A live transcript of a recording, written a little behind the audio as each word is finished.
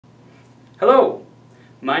Hello,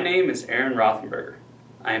 my name is Aaron Rothenberger.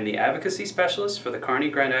 I am the Advocacy Specialist for the Kearney,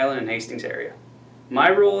 Grand Island, and Hastings area. My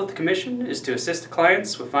role at the Commission is to assist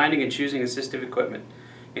clients with finding and choosing assistive equipment,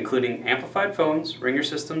 including amplified phones, ringer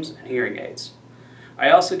systems, and hearing aids. I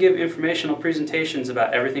also give informational presentations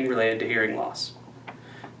about everything related to hearing loss.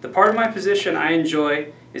 The part of my position I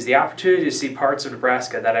enjoy is the opportunity to see parts of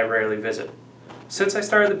Nebraska that I rarely visit. Since I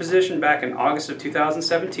started the position back in August of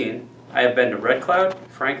 2017, I have been to Red Cloud,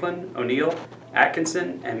 Franklin, O'Neill,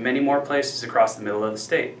 Atkinson, and many more places across the middle of the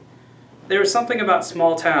state. There is something about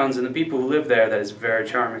small towns and the people who live there that is very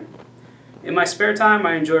charming. In my spare time,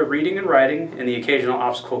 I enjoy reading and writing and the occasional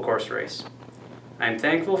obstacle course race. I am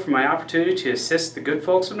thankful for my opportunity to assist the good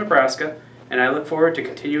folks of Nebraska, and I look forward to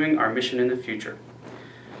continuing our mission in the future.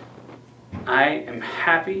 I am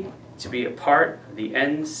happy to be a part of the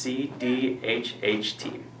NCDHH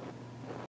team.